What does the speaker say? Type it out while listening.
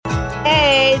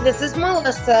Hey, this is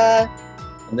Melissa,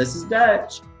 And this is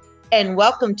Dutch. and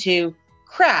welcome to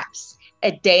Craps,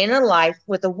 a day in the life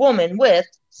with a woman with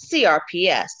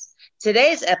CRPS.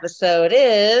 Today's episode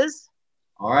is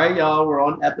All right, y'all, we're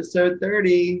on episode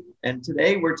 30, and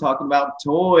today we're talking about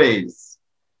toys,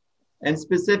 and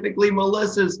specifically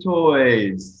Melissa's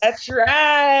toys. That's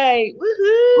right.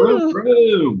 Vroom, Woohoo!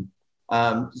 vroom.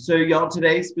 So, y'all,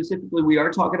 today specifically, we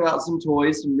are talking about some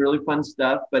toys, some really fun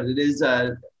stuff, but it is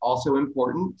also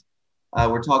important.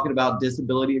 We're talking about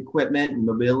disability equipment and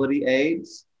mobility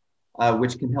aids,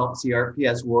 which can help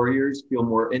CRPS warriors feel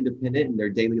more independent in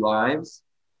their daily lives,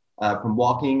 from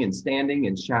walking and standing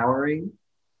and showering.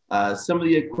 Some of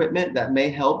the equipment that may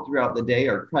help throughout the day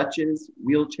are crutches,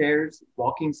 wheelchairs,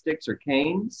 walking sticks or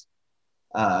canes,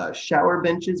 shower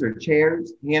benches or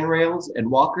chairs, handrails, and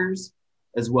walkers,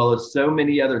 as well as so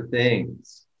many other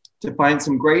things. To find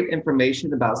some great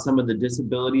information about some of the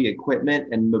disability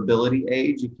equipment and mobility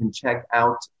aids, you can check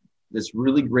out this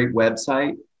really great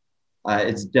website.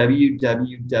 It's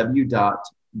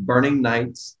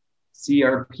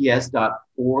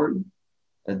www.burningknightscrps.org.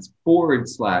 That's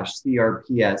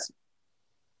 /CRPS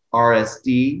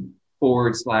RSD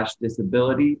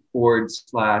 /disability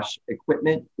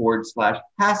 /equipment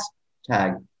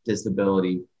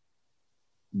 #disability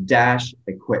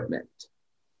equipment.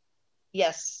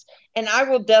 Yes, and I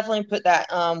will definitely put that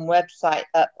website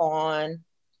up on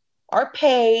our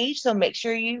page. So make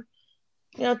sure you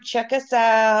check us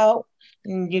out.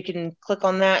 And you can click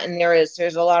on that, and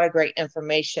there's a lot of great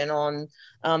information on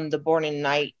the Burning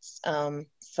Knights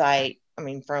site. I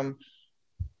mean, from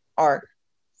our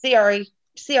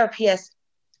CRPS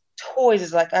toys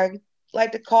is like I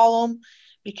like to call them,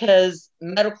 because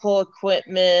medical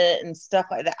equipment and stuff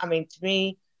like that. I mean, to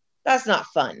me, that's not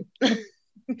fun.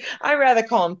 I rather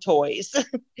call them toys.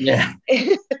 Yeah.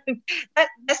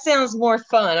 That sounds more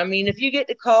fun. I mean, if you get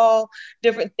to call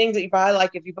different things that you buy,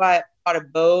 like if you bought a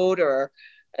boat or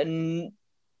a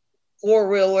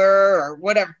four-wheeler or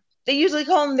whatever, they usually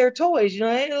call them their toys.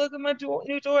 Hey, look at my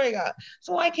new toy I got.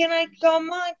 So why can't I call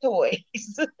my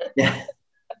toys? Yeah.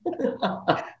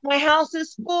 My house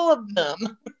is full of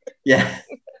them. Yeah.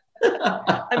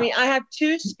 I mean, I have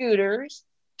two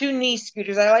knee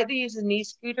scooters. I like to use the knee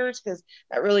scooters because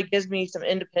that really gives me some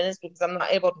independence, because I'm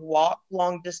not able to walk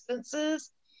long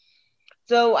distances.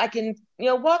 So I can,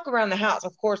 walk around the house,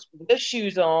 of course, with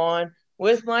shoes on,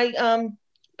 with my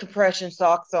compression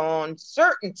socks on,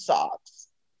 certain socks,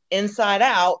 inside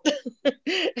out.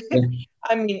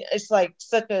 I mean, it's like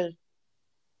such a,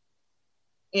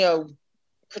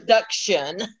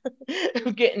 production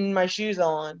of getting my shoes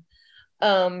on.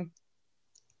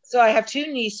 So I have two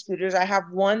knee scooters. I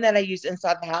have one that I use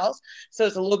inside the house, so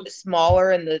it's a little bit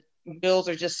smaller and the wheels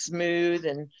are just smooth,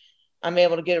 and I'm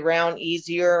able to get around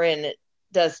easier, and it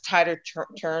does tighter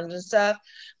turns and stuff.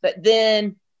 But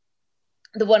then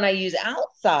the one I use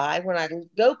outside when I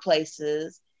go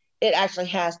places, it actually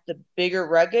has the bigger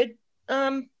rugged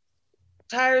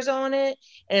tires on it,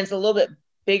 and it's a little bit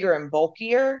bigger and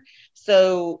bulkier,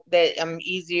 so that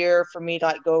easier for me to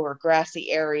like go over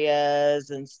grassy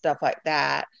areas and stuff like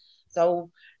that.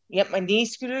 So yep, my knee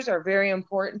scooters are very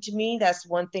important to me. That's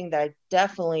one thing that I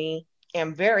definitely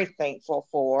am very thankful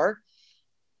for,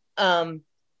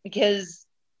 because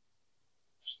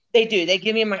they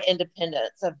give me my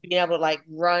independence of being able to like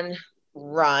run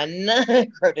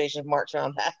quotation marks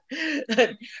around that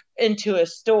into a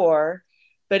store.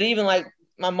 But even like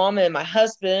my mom and my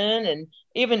husband and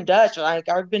even Dutch, like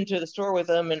I've been to the store with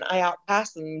them and I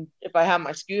outpass them if I have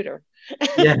my scooter.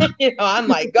 Yeah. I'm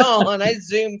like gone. I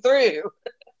zoom through.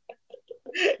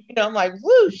 I'm like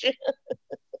whoosh.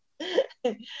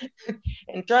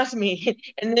 And trust me.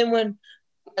 And then when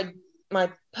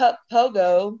my pup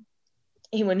Pogo,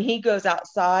 when he goes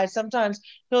outside, sometimes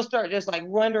he'll start just like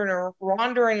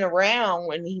wandering around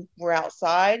when we're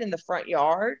outside in the front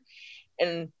yard,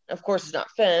 and of course it's not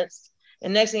fenced.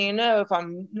 And next thing you know, if I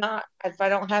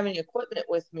don't have any equipment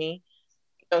with me,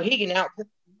 he can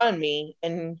outrun me.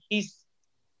 And he's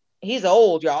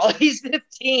old, y'all. He's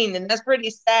 15, and that's pretty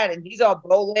sad. And he's all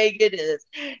bow-legged, and his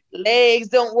legs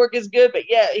don't work as good. But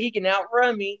yeah, he can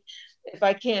outrun me if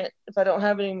I don't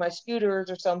have any of my scooters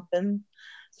or something.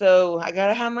 So I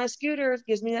gotta have my scooter. It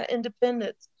gives me that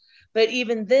independence. But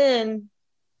even then,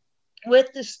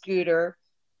 with the scooter,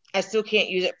 I still can't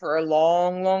use it for a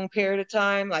long, long period of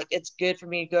time. Like it's good for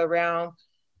me to go around,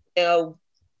 you know,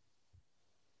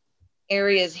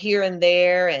 areas here and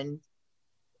there, and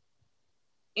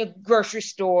grocery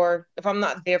store if I'm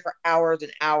not there for hours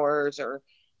and hours or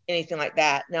anything like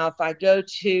that. Now, if I go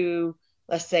to,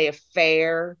 let's say, a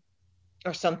fair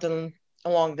or something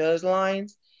along those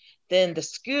lines, then the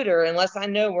scooter, unless I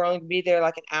know we're only going to be there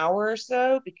like an hour or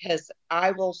so, because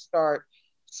I will start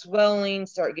swelling,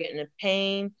 start getting in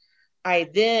pain. I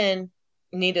then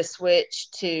need to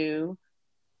switch to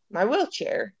my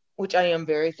wheelchair, which I am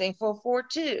very thankful for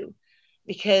too,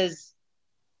 because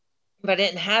if I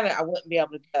didn't have it, I wouldn't be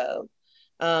able to go.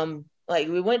 Like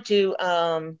we went to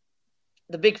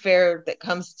the big fair that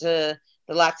comes to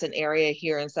the Latson area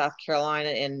here in South Carolina,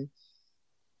 and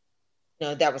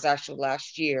that was actually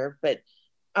last year, but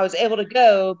I was able to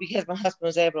go because my husband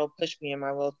was able to push me in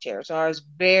my wheelchair. So I was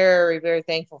very, very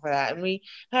thankful for that. And we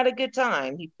had a good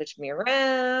time. He pushed me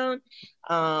around.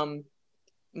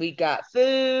 We got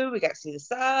food. We got to see the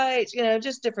sights,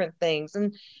 just different things.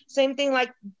 And same thing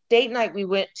like date night. We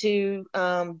went to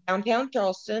downtown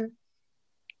Charleston,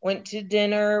 went to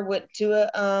dinner, went to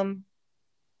it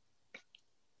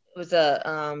was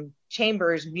a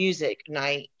Chambers music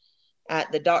night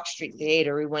at the Dock Street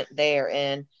Theater. We went there,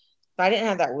 and if I didn't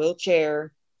have that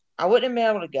wheelchair, I wouldn't have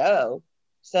been able to go.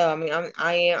 So I mean,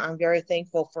 I'm very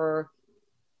thankful for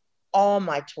all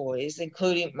my toys,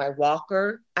 including my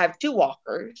walker. I have two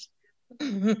walkers,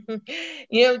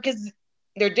 because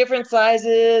they're different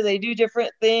sizes, they do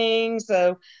different things.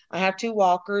 So I have two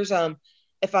walkers.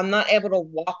 If I'm not able to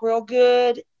walk real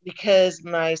good because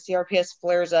my CRPS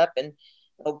flares up and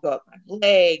it'll go up my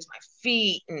legs, my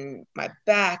feet, and my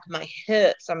back, my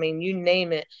hips. I mean, you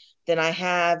name it. Then I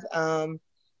have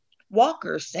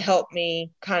walkers to help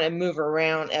me kind of move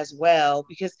around as well.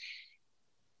 Because,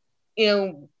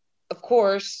 of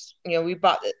course, we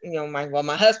bought,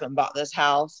 my husband bought this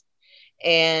house,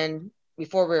 and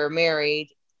before we were married,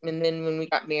 and then when we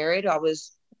got married, I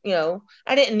was,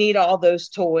 I didn't need all those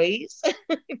toys.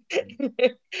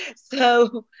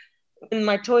 So when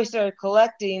my toys started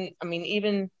collecting, I mean,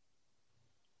 even,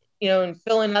 and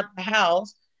filling up the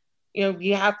house,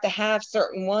 you have to have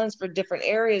certain ones for different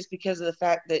areas because of the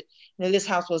fact that, this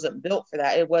house wasn't built for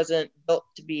that. It wasn't built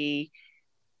to be,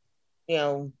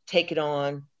 taking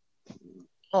on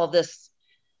all this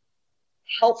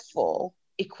helpful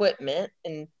equipment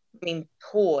and, I mean,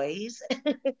 toys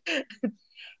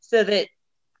so that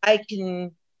I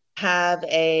can have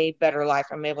a better life.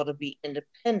 I'm able to be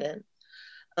independent.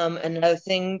 Another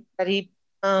thing that he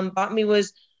bought me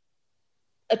was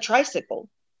a tricycle,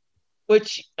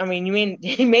 which, I mean,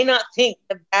 you may not think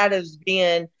of that as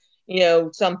being,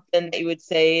 something that you would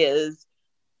say is,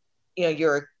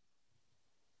 your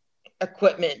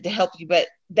equipment to help you, but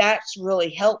that's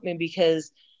really helped me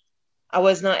because I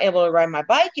was not able to ride my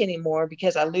bike anymore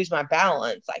because I lose my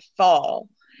balance. I fall.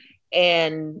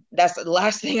 And that's the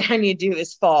last thing I need to do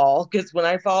is fall, because when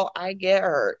I fall, I get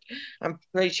hurt. I'm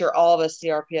pretty sure all of us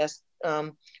CRPS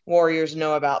warriors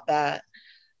know about that.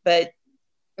 But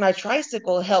my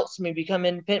tricycle helps me become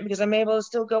independent because I'm able to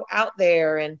still go out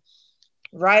there and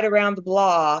ride around the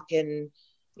block. And,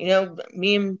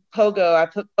 me and Pogo, I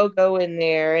put Pogo in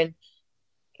there and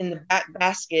in the back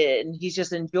basket, and he's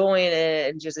just enjoying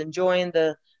it and just enjoying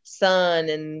the sun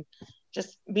and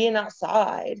just being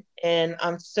outside. And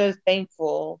I'm so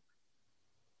thankful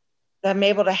that I'm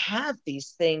able to have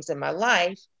these things in my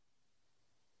life,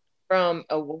 from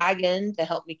a wagon to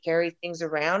help me carry things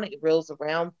around. It reels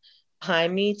around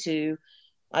behind me to,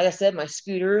 like I said, my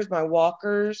scooters, my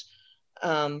walkers.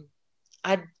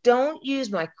 I don't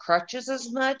use my crutches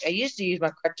as much. I used to use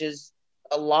my crutches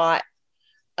a lot.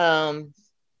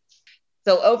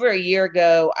 So over a year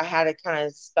ago, I had to kind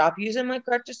of stop using my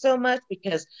crutches so much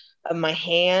because of my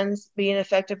hands being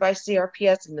affected by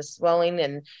CRPS and the swelling,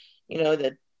 and,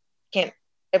 the can't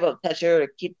able to touch it or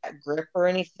to keep that grip or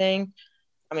anything.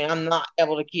 I mean, I'm not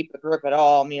able to keep a grip at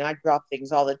all. I mean, I drop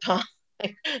things all the time.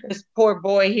 This poor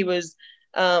boy, I was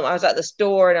at the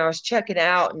store and I was checking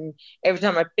out, and every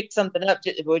time I picked something up,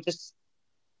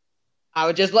 I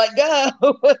would just let go.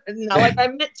 Not like I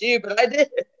meant to, but I did.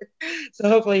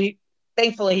 So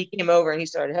thankfully, he came over and he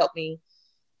started to help me.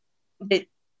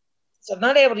 So I'm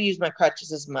not able to use my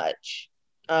crutches as much.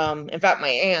 In fact, my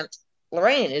aunt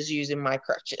Lorraine is using my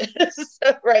crutches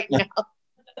right now.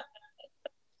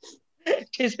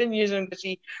 She's been using them because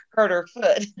she hurt her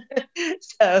foot.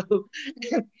 So,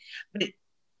 but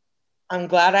I'm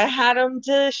glad I had them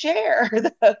to share.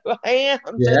 Though I am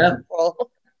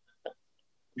thankful.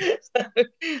 So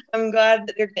I'm glad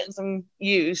that they're getting some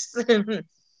use.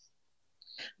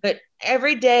 But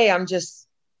every day I'm just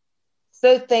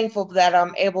so thankful that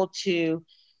I'm able to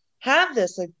have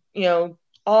this,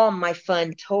 all my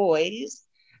fun toys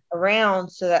around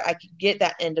so that I could get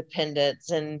that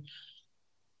independence. And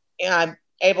I'm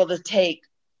able to take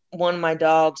one of my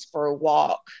dogs for a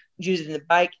walk using the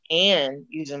bike and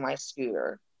using my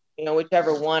scooter,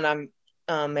 whichever one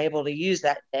I'm able to use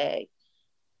that day.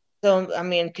 So, I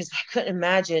mean, because I couldn't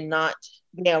imagine not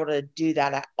being able to do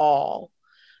that at all.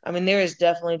 I mean, there is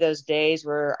definitely those days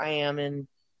where I am in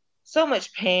so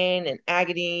much pain and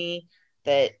agony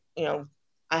that,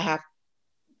 I have,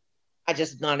 I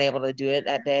just not able to do it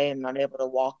that day. I'm not able to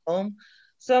walk home.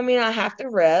 So, I mean, I have to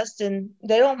rest, and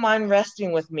they don't mind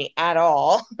resting with me at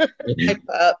all. My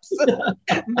pups,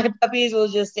 my puppies will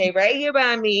just stay right here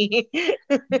by me.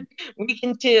 We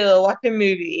can chill, watch a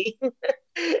movie.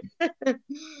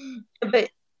 But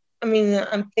I mean,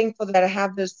 I'm thankful that I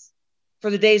have this for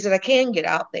the days that I can get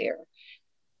out there,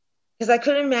 because I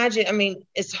couldn't imagine. I mean,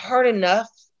 it's hard enough,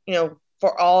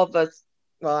 for all of us.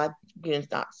 Well, I did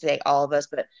not say all of us,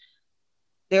 but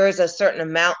there is a certain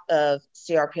amount of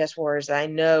CRPS warriors that I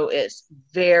know it's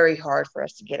very hard for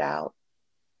us to get out,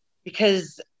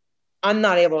 because I'm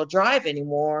not able to drive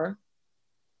anymore.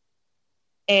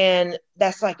 And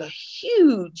that's like a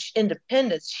huge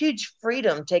independence, huge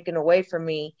freedom taken away from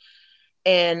me.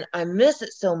 And I miss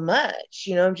it so much,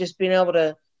 just being able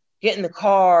to get in the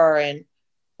car and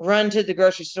run to the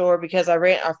grocery store because I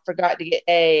forgot to get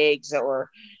eggs, or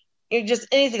just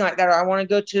anything like that. Or I want to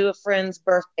go to a friend's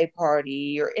birthday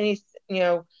party or anything,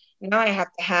 now I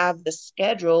have to have the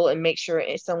schedule and make sure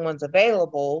someone's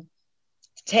available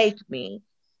to take me,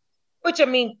 which, I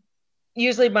mean,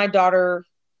 usually my daughter,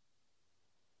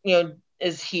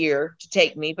 is here to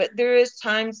take me, but there is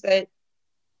times that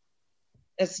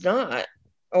it's not,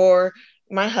 or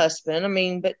my husband. I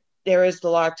mean, but there is a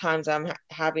lot of times I'm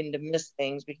having to miss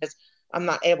things because I'm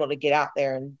not able to get out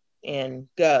there and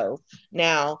go.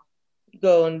 Now,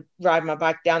 go and ride my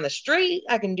bike down the street,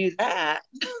 I can do that.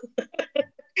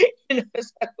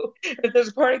 So if there's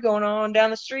a party going on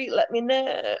down the street, let me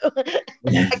know.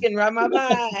 I can ride my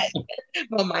bike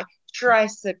on my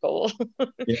tricycle.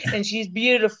 Yeah. And she's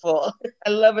beautiful. I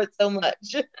love it so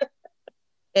much.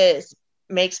 It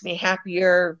makes me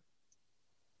happier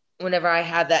whenever I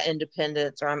have that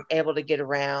independence or I'm able to get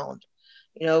around,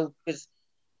 because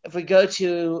if we go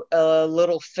to a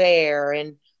little fair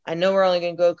and I know we're only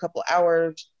going to go a couple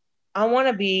hours, I want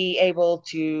to be able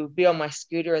to be on my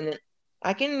scooter, and then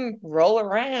I can roll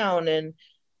around and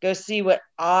go see what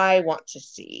I want to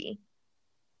see.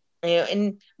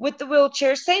 And with the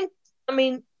wheelchair, same. I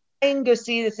mean, I can go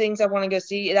see the things I want to go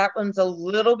see. That one's a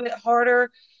little bit harder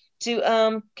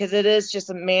to because it is just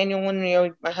a manual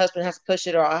one. My husband has to push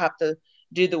it, or I'll have to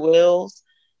do the wheels.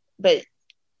 But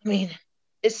I mean,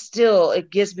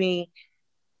 it gives me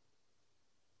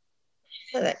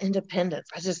that independence.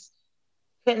 I just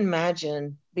couldn't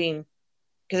imagine being,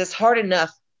 because it's hard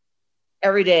enough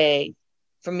every day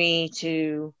for me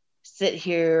to sit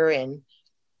here and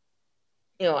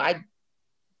I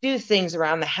do things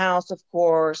around the house, of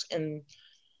course, and if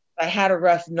I had a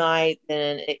rough night,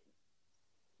 then it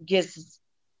gives,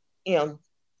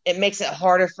 it makes it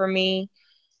harder for me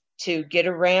to get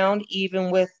around, even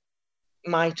with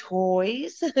my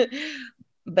toys.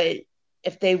 But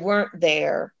if they weren't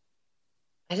there,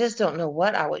 I just don't know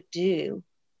what I would do.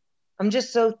 I'm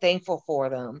just so thankful for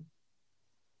them.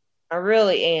 I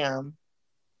really am.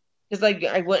 Because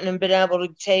I wouldn't have been able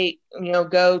to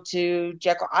go to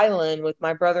Jekyll Island with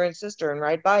my brother and sister and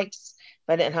ride bikes if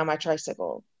I didn't have my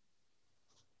tricycle.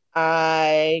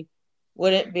 I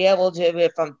wouldn't be able to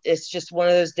if it's just one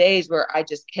of those days where I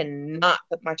just cannot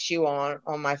put my shoe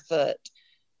on my foot.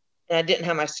 And I didn't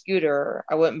have my scooter,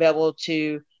 I wouldn't be able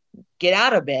to get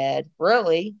out of bed,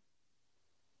 really.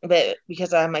 But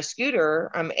because I have my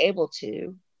scooter, I'm able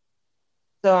to.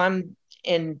 So I'm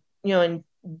and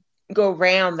go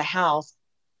around the house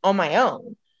on my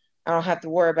own. I don't have to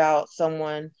worry about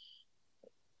someone,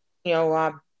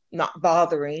 not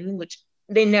bothering, which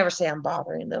they never say I'm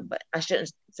bothering them, but I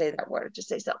shouldn't say that word, just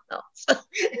say something else.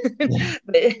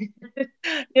 But,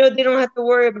 they don't have to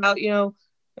worry about,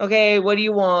 okay, what do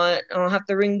you want? I don't have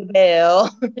to ring the bell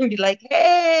and be like,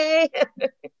 hey,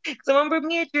 someone bring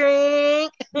me a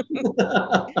drink.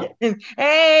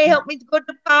 Hey, help me to go to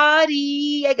the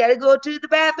potty. I gotta go to the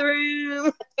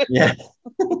bathroom. Yeah.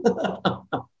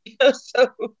 So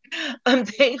I'm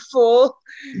thankful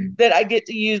that I get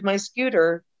to use my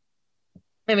scooter.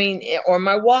 I mean, or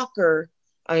my walker.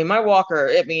 I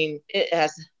mean, it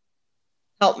has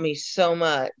helped me so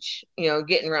much.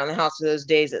 Getting around the house for those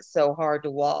days it's so hard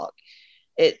to walk.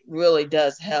 It really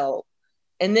does help.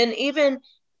 And then even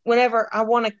whenever I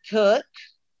want to cook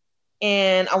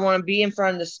and I want to be in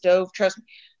front of the stove, trust me,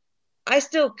 I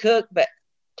still cook, but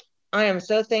I am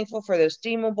so thankful for those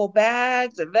steamable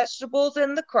bags of vegetables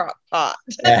in the crock pot.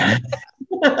 Yeah.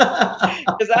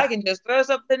 Because I can just throw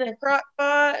something in a crock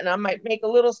pot and I might make a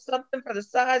little something for the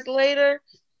sides later.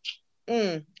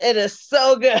 It is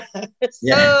so good.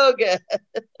 So good.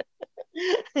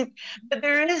 But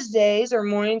there is days or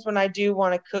mornings when I do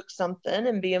want to cook something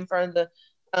and be in front of the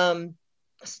um,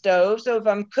 stove. So if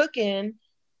I'm cooking,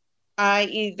 I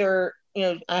either,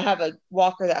 I have a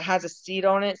walker that has a seat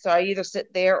on it. So I either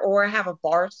sit there or I have a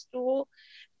bar stool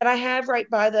that I have right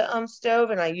by the stove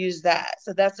and I use that.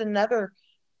 So that's another,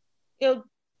 you know,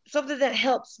 something that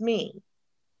helps me.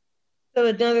 So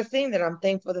another thing that I'm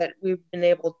thankful that we've been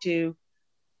able to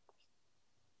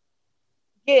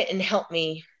get and help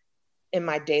me in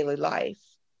my daily life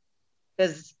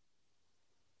because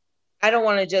I don't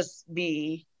want to just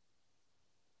be,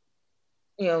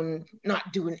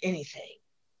 not doing anything.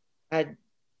 I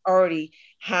already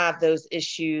have those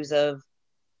issues of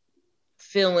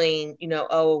feeling,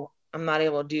 oh, I'm not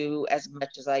able to do as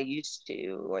much as I used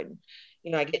to.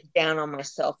 And, I get down on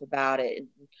myself about it.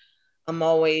 I'm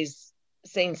always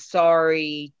saying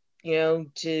sorry,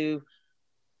 to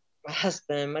my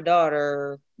husband, my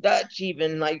daughter, Dutch,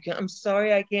 even like, I'm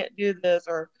sorry I can't do this,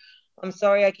 or I'm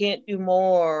sorry I can't do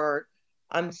more.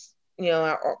 I'm,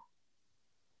 or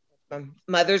my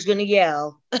mother's gonna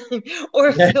yell,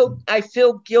 or I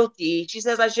feel guilty. She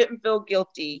says I shouldn't feel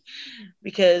guilty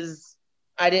because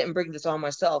I didn't bring this on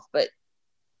myself, but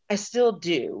I still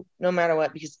do, no matter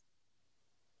what, because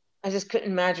I just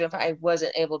couldn't imagine if I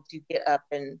wasn't able to get up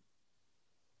and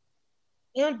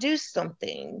do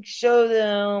something,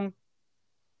 show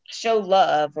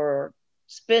love or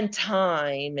spend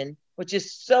time, and which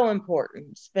is so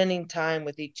important, spending time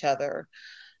with each other.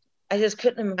 I just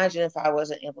couldn't imagine if I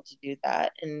wasn't able to do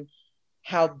that, and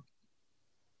how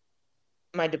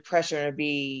my depression would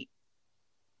be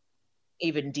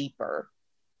even deeper,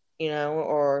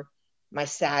 or my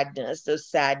sadness, those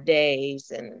sad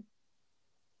days. And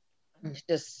I'm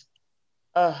just,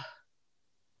 uh,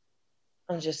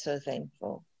 I'm just so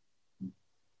thankful.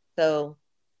 So,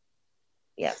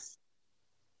 yes.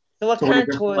 So, what kind Toys of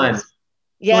are fun. toys? Toys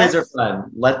Yes, are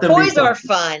fun. Let them be toys fun. are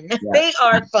fun. Yeah. They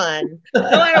are fun. No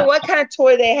matter what kind of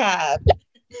toy they have,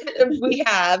 we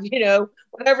have,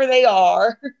 whatever they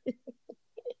are,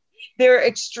 they're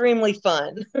extremely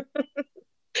fun.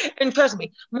 And trust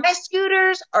me, my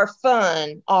scooters are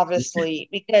fun, obviously,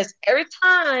 because every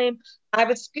time I have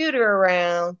a scooter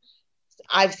around,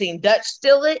 I've seen Dutch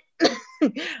steal it.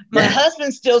 My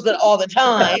husband steals it all the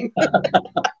time.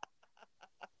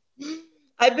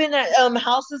 I've been at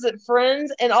houses at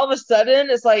friends, and all of a sudden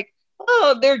it's like,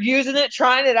 oh, they're using it,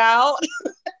 trying it out.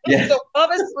 Yeah. So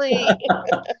honestly,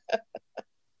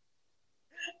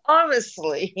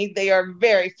 they are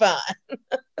very fun.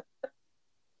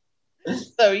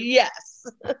 So yes,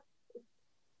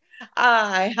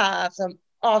 I have some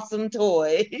awesome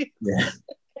toys. Yeah.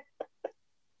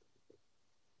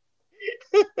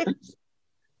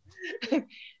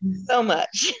 So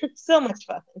much, so much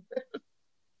fun.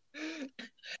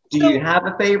 Do So, you have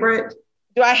a favorite?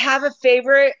 do I have a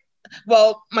favorite?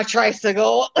 Well, my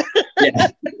tricycle. Yeah.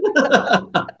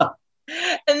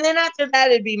 And then after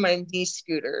that, it'd be my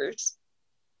scooters.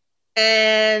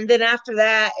 And then after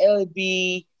that, it would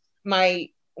be my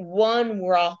one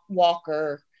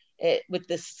walker with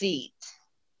the seat.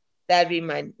 That'd be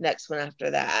my next one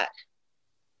after that.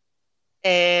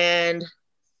 And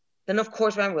then, of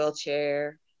course, my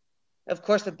wheelchair. Of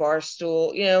course, the bar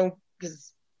stool,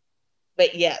 because,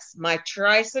 but yes, my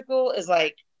tricycle is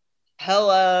like,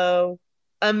 hello,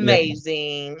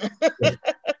 amazing.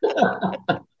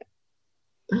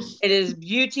 It is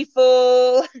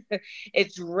beautiful.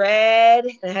 It's red.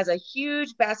 It has a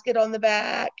huge basket on the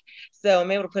back. So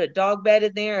I'm able to put a dog bed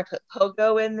in there. I put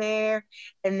Pogo in there.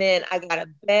 And then I got a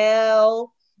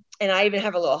bell. And I even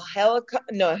have a little helicopter,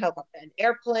 an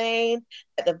airplane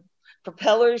that the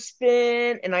propellers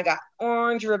spin. And I got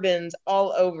orange ribbons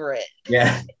all over it.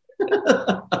 Yeah.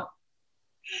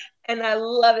 And I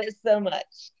love it so much.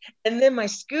 And then my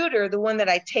scooter, the one that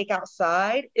I take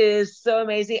outside, is so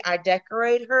amazing. I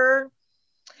decorate her,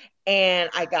 and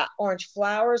I got orange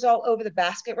flowers all over the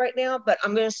basket right now, but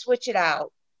I'm going to switch it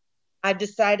out. I've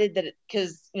decided that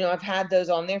because, I've had those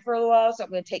on there for a while, so I'm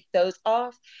going to take those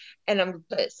off, and I'm going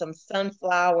to put some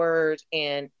sunflowers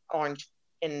and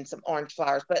some orange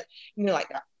flowers, but, like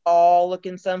that all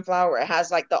looking sunflower. It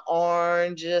has like the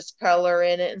orangest color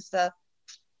in it and stuff.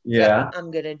 Yeah. So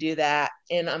I'm going to do that,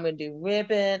 and I'm going to do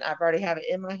ribbon. I've already have it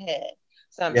in my head.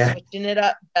 So I'm Yeah. switching it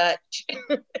up, Dutch.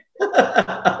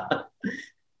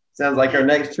 Sounds like our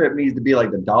next trip needs to be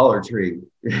like the Dollar Tree.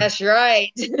 That's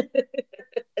right.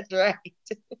 That's right.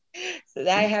 So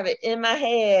I have it in my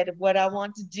head of what I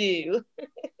want to do.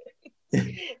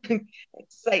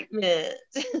 Excitement.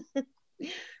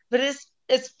 But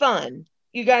it's fun.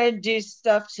 You got to do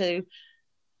stuff to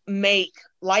make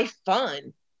life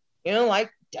fun. Like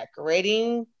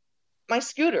decorating my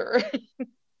scooter.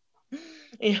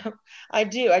 I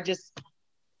do. I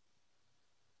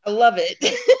love it.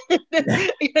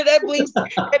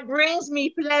 That brings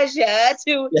me pleasure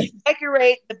to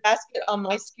decorate the basket on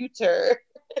my scooter.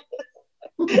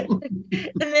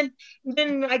 And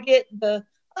then I get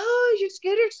oh, your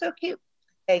scooter's so cute.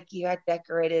 Thank you. I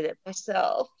decorated it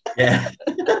myself. Yeah.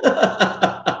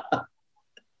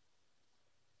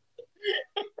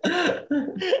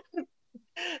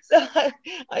 So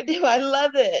I do. I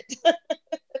love it.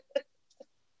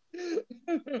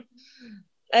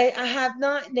 I have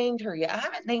not named her yet. I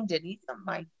haven't named any of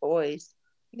my boys.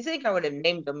 You think I would have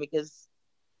named them because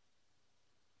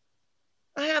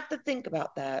I have to think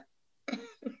about that.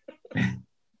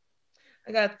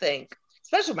 I gotta think.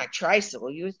 Especially my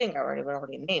tricycle. You would think I would have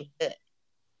already named it.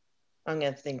 I'm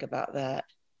gonna think about that.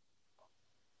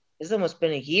 It's almost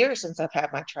been a year since I've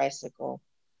had my tricycle.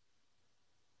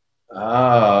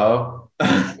 Oh.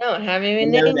 No, I haven't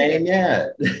even No named name it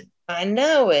yet. I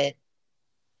know it.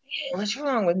 What's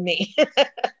wrong with me?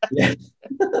 Yeah.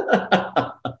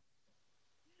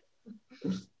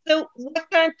 So, what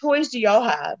kind of toys do y'all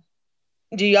have?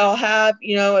 Do y'all have,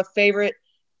 a favorite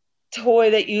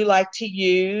toy that you like to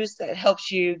use that helps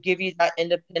you give you that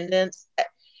independence, that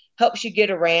helps you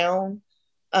get around?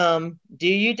 Do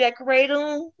you decorate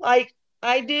them like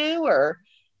I do, or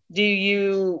do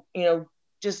you,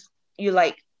 just you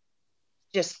like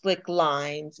just slick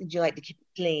lines and you like to keep it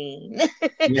clean?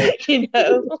 Yeah.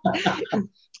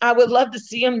 I would love to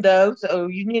see them though. So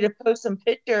you need to post some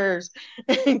pictures.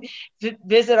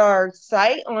 Visit our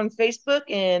site on Facebook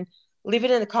and leave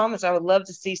it in the comments. I would love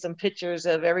to see some pictures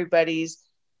of everybody's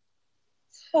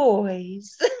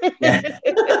toys. Yeah.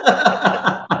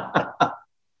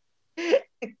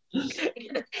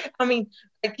 I mean,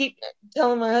 I keep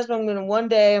telling my husband one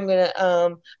day I'm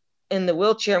gonna in the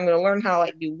wheelchair I'm gonna learn how to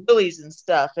like do willies and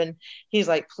stuff, and he's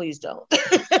like, please don't.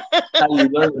 How you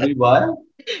learn to do what?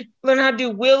 Learn how to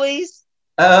do willies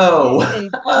Oh. and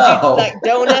do like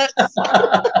donuts.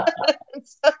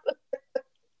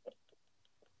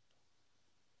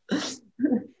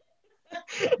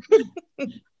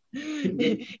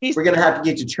 We're gonna have to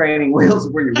get you training wheels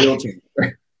for your wheelchair.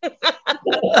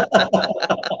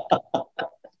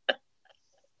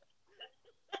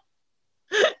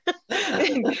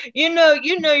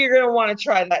 You're gonna want to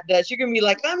try that, Dutch. You're gonna be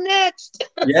like, I'm next.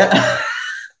 Yeah.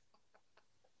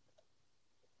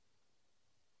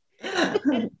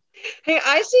 Hey,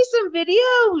 I see some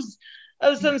videos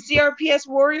of some CRPS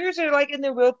warriors are like in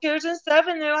their wheelchairs and stuff,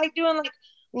 and they're like doing like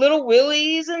little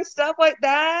willies and stuff like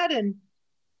that. And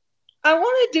I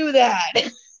want to do that.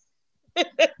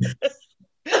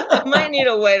 I might need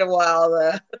to wait a while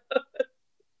though.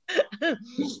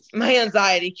 My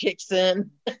anxiety kicks in.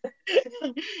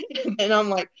 And I'm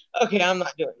like, okay, I'm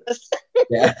not doing this.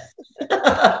 Yeah.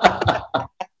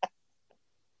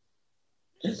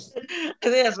 I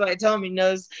think that's why Tommy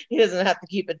knows he doesn't have to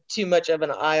keep too much of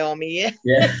an eye on me yet.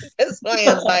 Yeah. That's my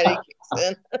anxiety kicks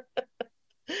in.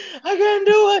 I can't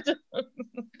do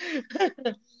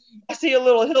it. I see a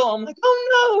little hill. I'm like,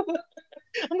 oh no,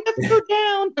 I'm gonna have to go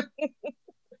down.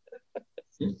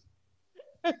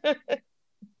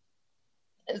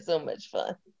 It's so much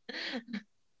fun.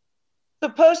 So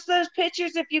post those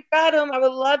pictures if you got them. I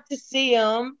would love to see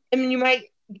them. I mean, you might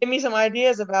give me some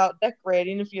ideas about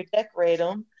decorating if you decorate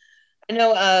them. I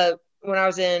know when I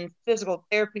was in physical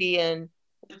therapy in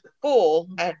school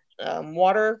at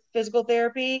water physical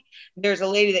therapy, there's a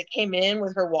lady that came in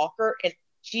with her walker and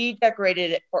she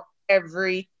decorated it for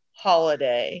every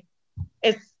holiday.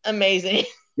 It's amazing.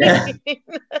 Yeah.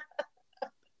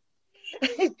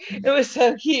 It was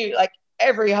so cute, like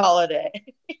every holiday.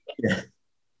 Yeah.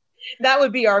 That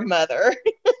would be our mother.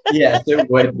 Yes, it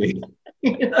would be.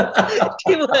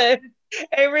 She would.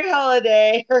 Every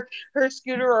holiday, her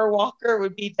scooter or walker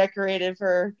would be decorated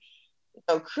for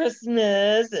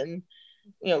Christmas and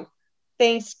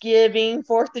Thanksgiving.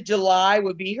 4th of July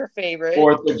would be her favorite.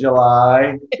 4th of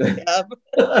July.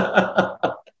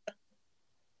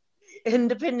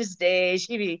 Independence Day,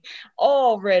 she'd be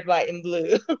all red, white, and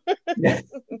blue.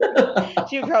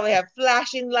 She would probably have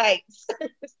flashing lights.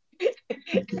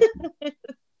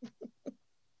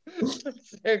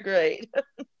 So great.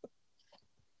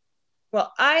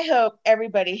 Well, I hope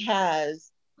everybody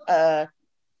has a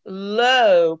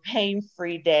low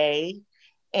pain-free day.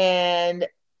 And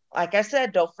like I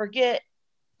said, don't forget,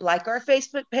 like our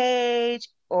Facebook page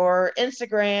or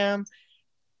Instagram.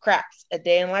 Crafts, A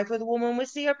Day in Life with a Woman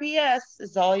with CRPS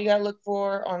is all you got to look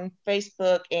for on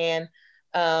Facebook and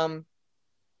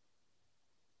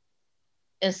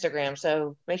Instagram.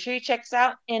 So make sure you check us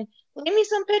out and leave me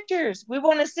some pictures. We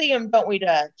want to see them, don't we,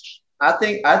 Dutch? I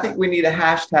think we need a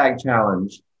hashtag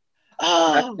challenge.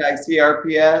 Oh, Hashtag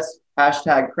CRPS,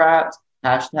 hashtag craps,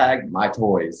 hashtag my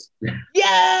toys.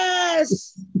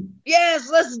 yes. Yes,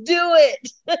 let's do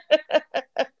it.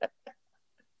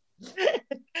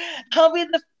 I'll be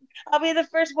the I'll be the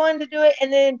first one to do it,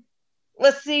 and then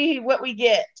let's see what we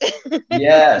get.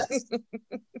 Yes.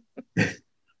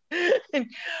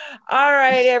 All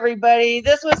right, everybody.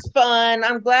 This was fun.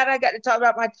 I'm glad I got to talk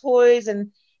about my toys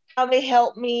and how they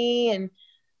help me. And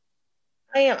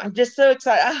I'm just so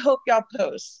excited. I hope y'all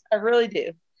post. I really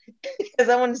do. Because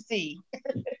I want to see.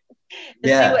 And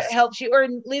see what Yes. helps you, or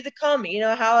leave a comment,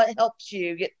 how it helps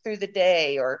you get through the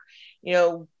day, or,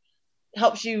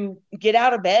 helps you get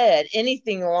out of bed,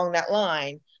 anything along that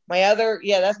line.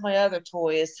 That's my other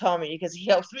toy is Tommy, because he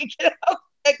helps me get out of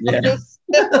bed. Yeah.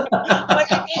 I'm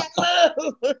like, I can't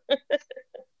move.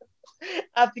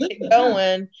 I have to get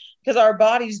going because our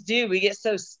bodies we get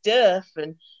so stiff,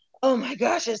 and oh my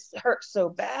gosh, it hurts so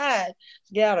bad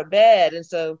to get out of bed. And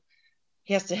so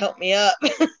he has to help me up.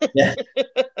 Yeah.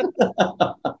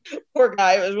 Poor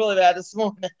guy, it was really bad this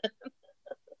morning.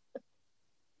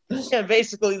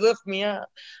 Basically lift me up.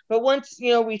 But once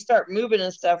we start moving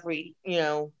and stuff, we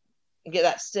get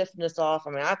that stiffness off. I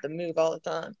mean, I have to move all the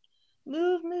time.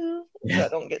 Move, so I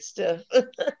don't get stiff.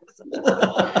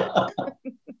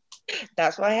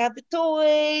 That's why I have the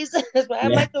toys. That's why I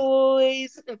have my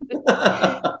toys.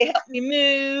 They help me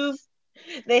move.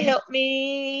 They help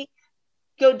me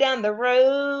go down the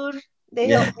road. They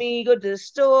help me go to the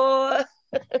store.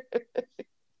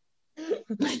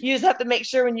 You just have to make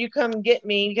sure when you come get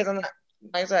me, because I'm not,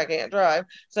 like I said, I can't drive,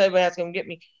 so everybody has to come get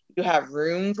me. You have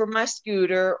room for my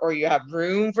scooter, or you have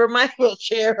room for my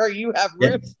wheelchair, or you have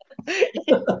room.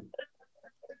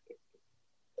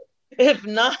 If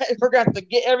not, we're going to have to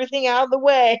get everything out of the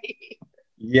way.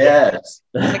 Yes.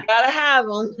 I gotta have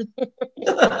them.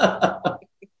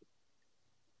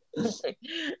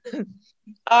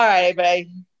 All right,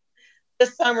 everybody.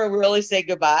 This time we'll really say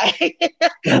goodbye.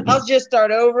 I'll just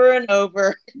start over and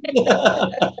over.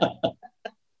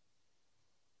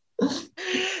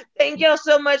 Thank y'all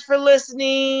so much for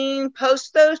listening.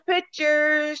 Post those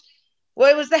pictures.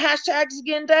 What was the hashtags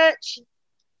again, Dutch?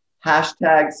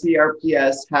 Hashtag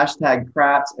CRPS, hashtag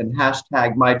craps, and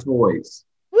hashtag my toys.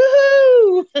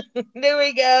 Woohoo! There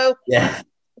we go. Yeah.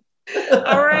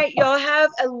 All right, y'all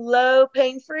have a low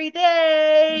pain-free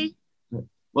day.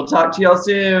 We'll talk to y'all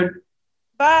soon.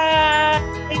 Bye.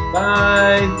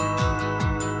 Bye.